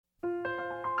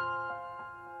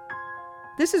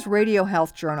This is Radio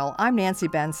Health Journal. I'm Nancy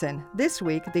Benson. This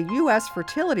week, the U.S.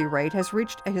 fertility rate has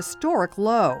reached a historic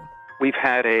low. We've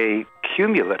had a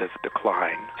cumulative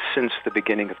decline since the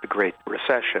beginning of the Great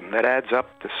Recession that adds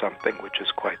up to something which is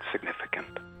quite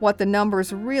significant. What the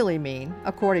numbers really mean,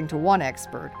 according to one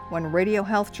expert, when Radio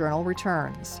Health Journal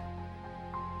returns.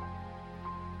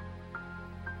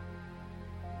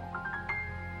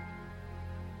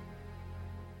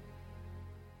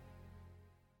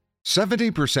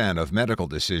 "70% of medical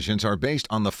decisions are based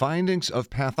on the findings of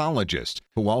pathologists,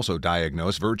 who also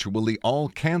diagnose virtually all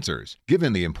cancers.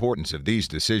 Given the importance of these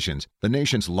decisions, the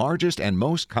nation's largest and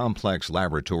most complex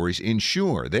laboratories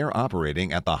ensure they're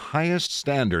operating at the highest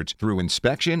standards through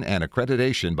inspection and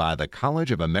accreditation by the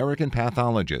College of American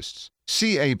Pathologists.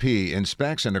 CAP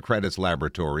inspects and accredits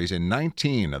laboratories in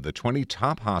 19 of the 20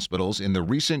 top hospitals in the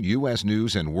recent U.S.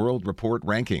 News & World Report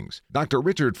rankings. Dr.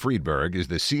 Richard Friedberg is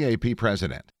the CAP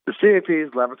president. The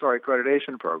CAP's laboratory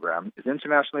accreditation program is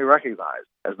internationally recognized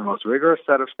as the most rigorous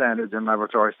set of standards in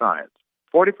laboratory science.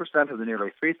 40% of the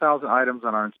nearly 3,000 items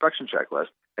on our inspection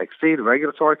checklist exceed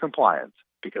regulatory compliance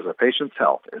because a patient's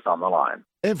health is on the line.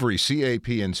 Every CAP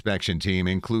inspection team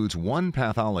includes one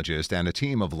pathologist and a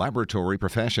team of laboratory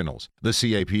professionals. The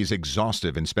CAP's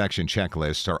exhaustive inspection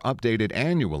checklists are updated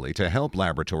annually to help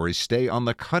laboratories stay on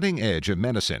the cutting edge of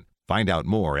medicine. Find out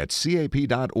more at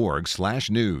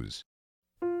cap.org/news.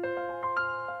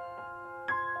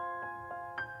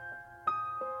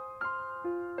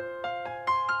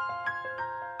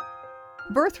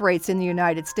 Birth rates in the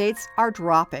United States are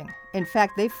dropping. In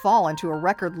fact, they've fallen to a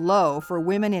record low for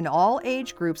women in all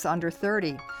age groups under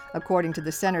 30, according to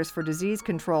the Centers for Disease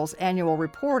Control's annual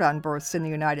report on births in the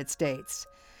United States.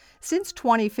 Since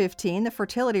 2015, the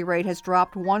fertility rate has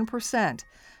dropped 1%,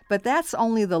 but that's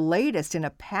only the latest in a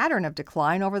pattern of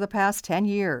decline over the past 10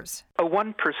 years. A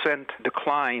 1%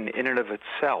 decline in and of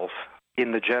itself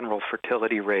in the general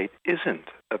fertility rate isn't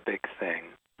a big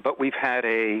thing. But we've had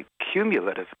a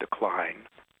cumulative decline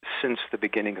since the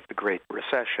beginning of the Great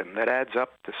Recession that adds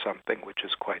up to something which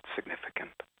is quite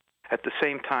significant. At the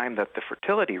same time that the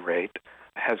fertility rate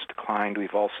has declined,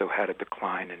 we've also had a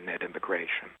decline in net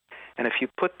immigration. And if you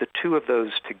put the two of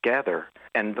those together,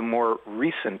 and the more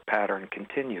recent pattern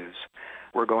continues,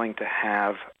 we're going to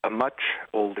have a much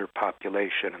older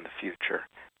population in the future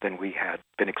than we had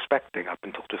been expecting up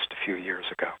until just a few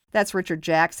years ago. That's Richard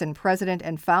Jackson, president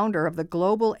and founder of the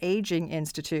Global Aging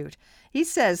Institute. He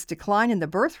says decline in the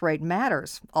birth rate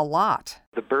matters a lot.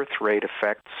 The birth rate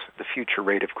affects the future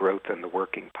rate of growth in the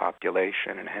working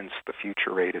population and hence the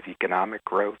future rate of economic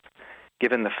growth,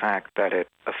 given the fact that it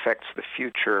affects the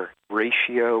future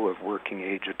ratio of working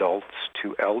age adults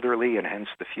to elderly and hence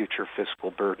the future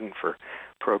fiscal burden for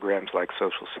programs like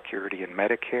Social Security and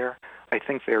Medicare. I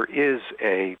think there is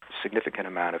a significant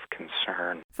amount of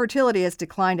concern. Fertility has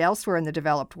declined elsewhere in the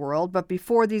developed world, but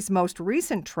before these most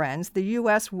recent trends, the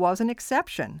U.S. was an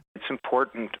exception. It's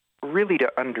important really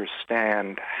to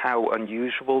understand how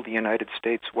unusual the United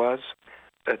States was.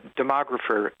 A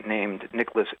demographer named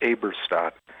Nicholas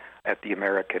Eberstadt at the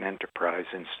American Enterprise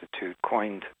Institute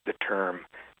coined the term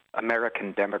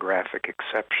American demographic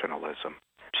exceptionalism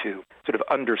to sort of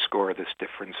underscore this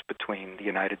difference between the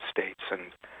United States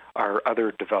and our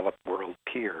other developed world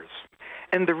peers.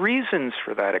 And the reasons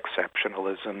for that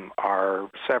exceptionalism are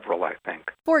several, I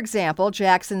think. For example,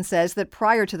 Jackson says that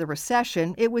prior to the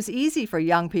recession, it was easy for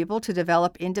young people to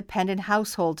develop independent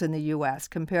households in the U.S.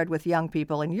 compared with young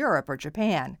people in Europe or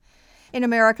Japan. In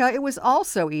America, it was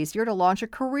also easier to launch a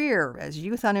career, as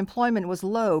youth unemployment was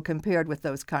low compared with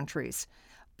those countries.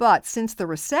 But since the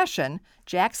recession,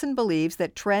 Jackson believes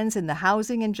that trends in the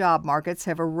housing and job markets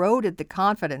have eroded the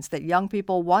confidence that young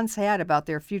people once had about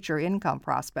their future income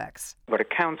prospects. What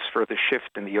accounts for the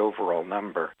shift in the overall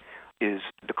number is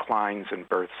declines in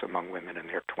births among women in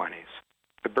their 20s.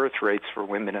 The birth rates for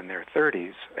women in their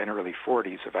 30s and early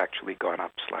 40s have actually gone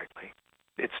up slightly.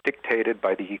 It's dictated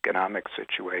by the economic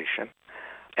situation,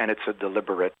 and it's a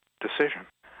deliberate decision.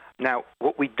 Now,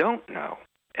 what we don't know,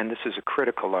 and this is a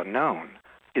critical unknown,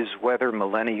 is whether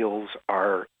millennials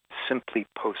are simply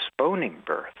postponing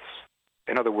births.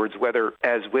 In other words, whether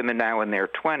as women now in their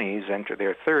 20s enter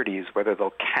their 30s, whether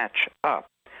they'll catch up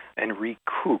and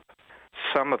recoup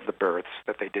some of the births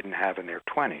that they didn't have in their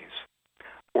 20s,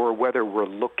 or whether we're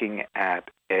looking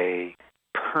at a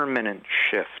permanent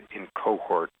shift in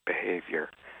cohort behavior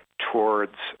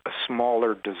towards a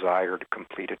smaller desired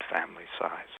completed family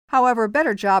size. However,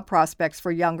 better job prospects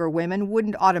for younger women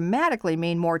wouldn't automatically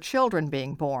mean more children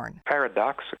being born.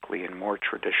 Paradoxically, in more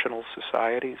traditional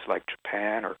societies like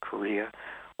Japan or Korea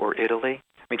or Italy,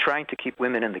 trying to keep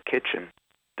women in the kitchen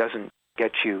doesn't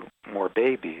get you more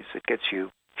babies. It gets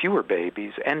you fewer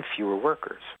babies and fewer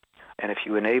workers. And if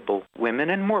you enable women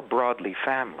and more broadly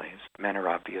families, men are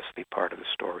obviously part of the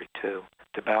story too,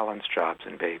 to balance jobs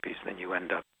and babies, then you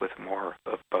end up with more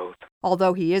of both.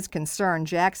 Although he is concerned,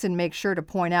 Jackson makes sure to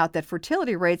point out that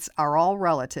fertility rates are all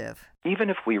relative.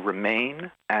 Even if we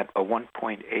remain at a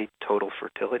 1.8 total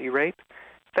fertility rate,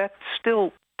 that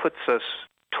still puts us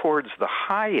towards the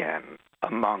high end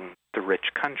among the rich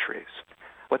countries.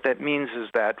 What that means is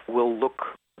that we'll look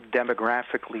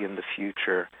demographically in the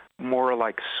future more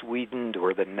like Sweden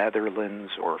or the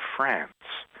Netherlands or France.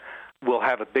 We'll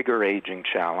have a bigger aging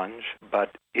challenge,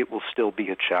 but it will still be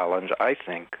a challenge, I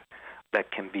think,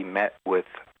 that can be met with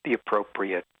the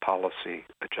appropriate policy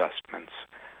adjustments.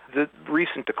 The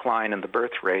recent decline in the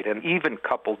birth rate, and even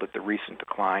coupled with the recent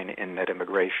decline in net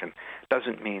immigration,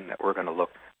 doesn't mean that we're going to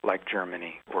look like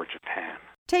Germany or Japan.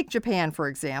 Take Japan, for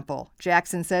example.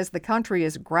 Jackson says the country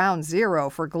is ground zero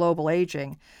for global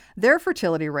aging. Their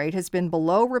fertility rate has been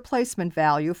below replacement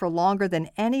value for longer than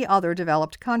any other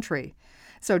developed country.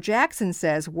 So Jackson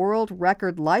says world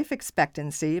record life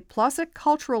expectancy plus a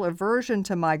cultural aversion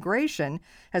to migration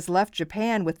has left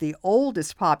Japan with the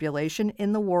oldest population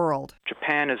in the world.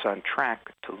 Japan is on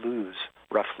track to lose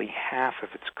roughly half of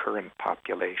its current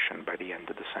population by the end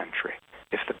of the century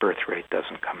if the birth rate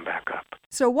doesn't come back up.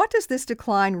 So what does this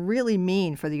decline really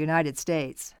mean for the United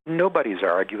States? Nobody's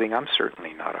arguing, I'm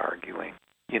certainly not arguing,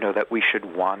 that we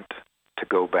should want to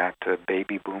go back to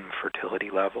baby boom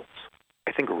fertility levels.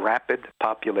 I think rapid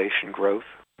population growth,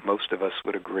 most of us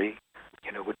would agree,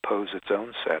 would pose its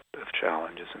own set of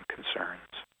challenges and concerns.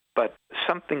 But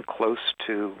something close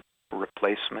to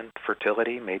replacement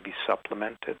fertility, maybe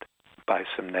supplemented by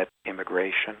some net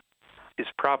immigration, is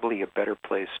probably a better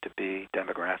place to be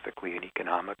demographically and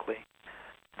economically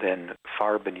than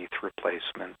far beneath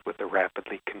replacement with a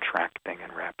rapidly contracting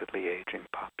and rapidly aging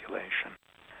population.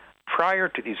 Prior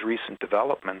to these recent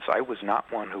developments, I was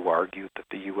not one who argued that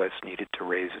the U.S. needed to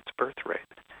raise its birth rate.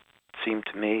 It seemed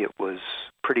to me it was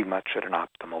pretty much at an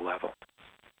optimal level.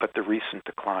 But the recent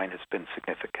decline has been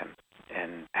significant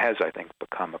and has, I think,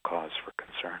 become a cause for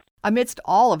concern. Amidst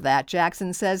all of that,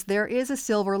 Jackson says there is a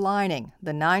silver lining,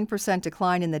 the 9%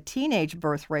 decline in the teenage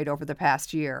birth rate over the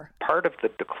past year. Part of the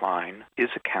decline is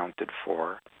accounted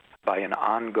for by an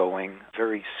ongoing,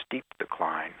 very steep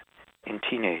decline in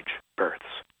teenage births.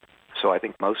 So I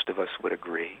think most of us would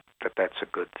agree that that's a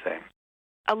good thing.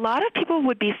 A lot of people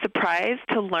would be surprised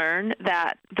to learn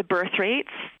that the birth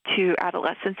rates to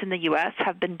adolescents in the U.S.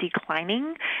 have been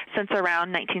declining since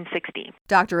around 1960.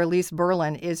 Dr. Elise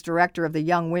Berlin is director of the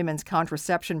Young Women's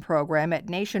Contraception Program at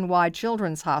Nationwide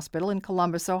Children's Hospital in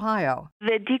Columbus, Ohio.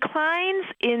 The declines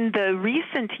in the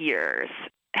recent years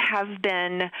have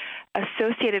been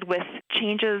associated with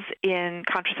changes in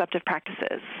contraceptive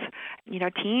practices.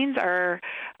 Teens are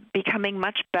becoming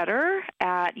much better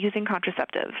at using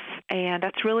contraceptives, and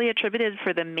that's really attributed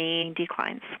for the main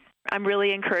declines. I'm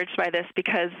really encouraged by this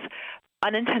because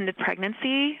unintended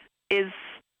pregnancy is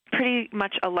pretty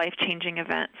much a life-changing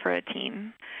event for a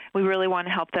teen. We really want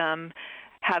to help them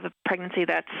have a pregnancy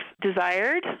that's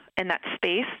desired and that's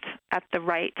spaced at the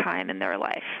right time in their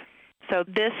life. So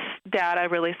this data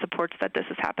really supports that this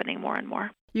is happening more and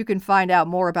more. You can find out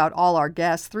more about all our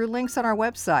guests through links on our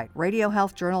website,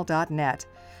 radiohealthjournal.net.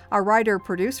 Our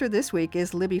writer-producer this week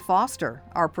is Libby Foster.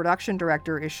 Our production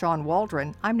director is Sean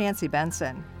Waldron. I'm Nancy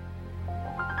Benson.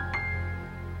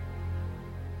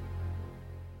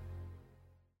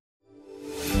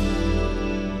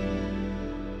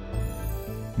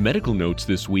 Medical notes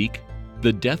this week.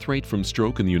 The death rate from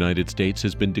stroke in the United States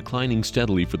has been declining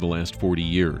steadily for the last 40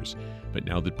 years, but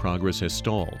now that progress has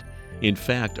stalled. In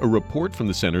fact, a report from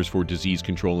the Centers for Disease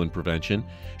Control and Prevention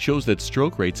shows that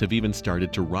stroke rates have even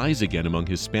started to rise again among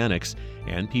Hispanics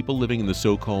and people living in the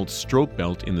so-called stroke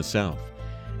belt in the South.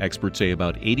 Experts say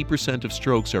about 80% of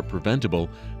strokes are preventable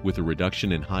with a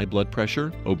reduction in high blood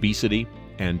pressure, obesity,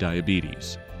 and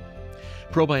diabetes.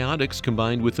 Probiotics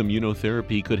combined with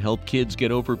immunotherapy could help kids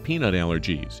get over peanut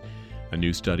allergies. A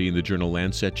new study in the journal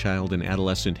Lancet Child and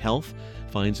Adolescent Health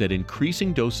finds that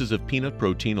increasing doses of peanut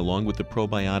protein along with the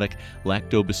probiotic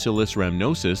Lactobacillus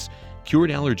rhamnosus cured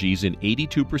allergies in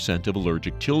 82% of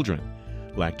allergic children.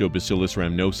 Lactobacillus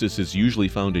rhamnosus is usually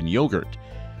found in yogurt.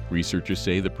 Researchers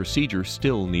say the procedure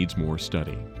still needs more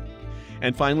study.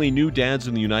 And finally, new dads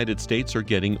in the United States are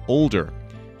getting older.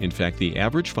 In fact, the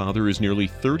average father is nearly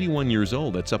 31 years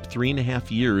old. That's up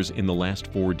 3.5 years in the last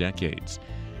 4 decades.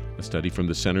 A study from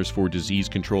the Centers for Disease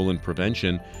Control and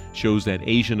Prevention shows that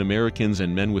Asian Americans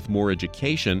and men with more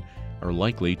education are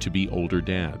likely to be older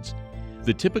dads.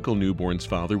 The typical newborn's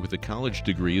father with a college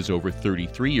degree is over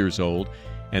 33 years old,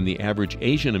 and the average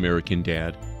Asian American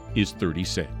dad is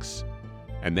 36.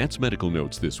 And that's Medical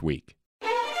Notes this week.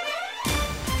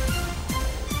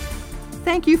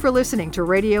 Thank you for listening to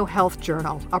Radio Health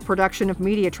Journal, a production of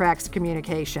MediaTrax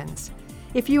Communications.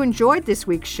 If you enjoyed this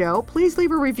week's show, please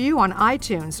leave a review on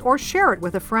iTunes or share it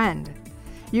with a friend.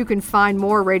 You can find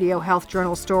more Radio Health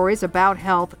Journal stories about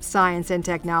health, science, and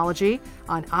technology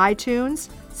on iTunes,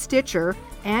 Stitcher,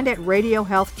 and at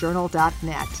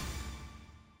radiohealthjournal.net.